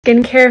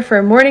Skincare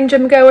for morning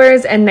gym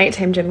goers and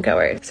nighttime gym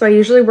goers. So I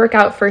usually work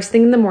out first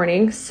thing in the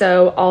morning,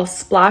 so I'll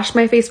splash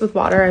my face with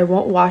water, I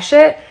won't wash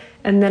it,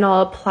 and then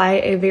I'll apply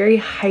a very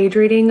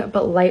hydrating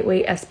but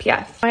lightweight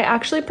SPF. I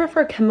actually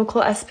prefer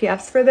chemical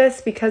SPFs for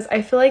this because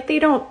I feel like they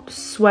don't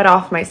sweat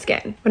off my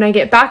skin. When I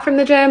get back from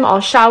the gym,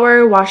 I'll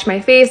shower, wash my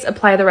face,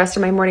 apply the rest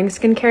of my morning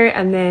skincare,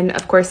 and then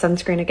of course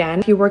sunscreen again.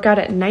 If you work out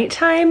at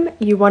nighttime,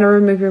 you want to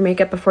remove your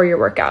makeup before your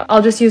workout.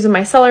 I'll just use a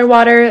micellar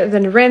water,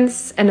 then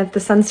rinse, and if the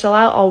sun's still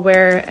out, I'll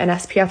wear an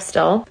SPF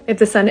still. If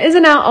the sun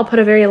isn't out, I'll put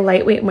a very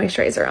lightweight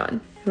moisturizer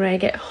on. When I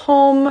get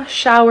home,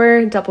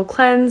 shower, double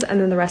cleanse,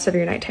 and then the rest of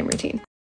your nighttime routine.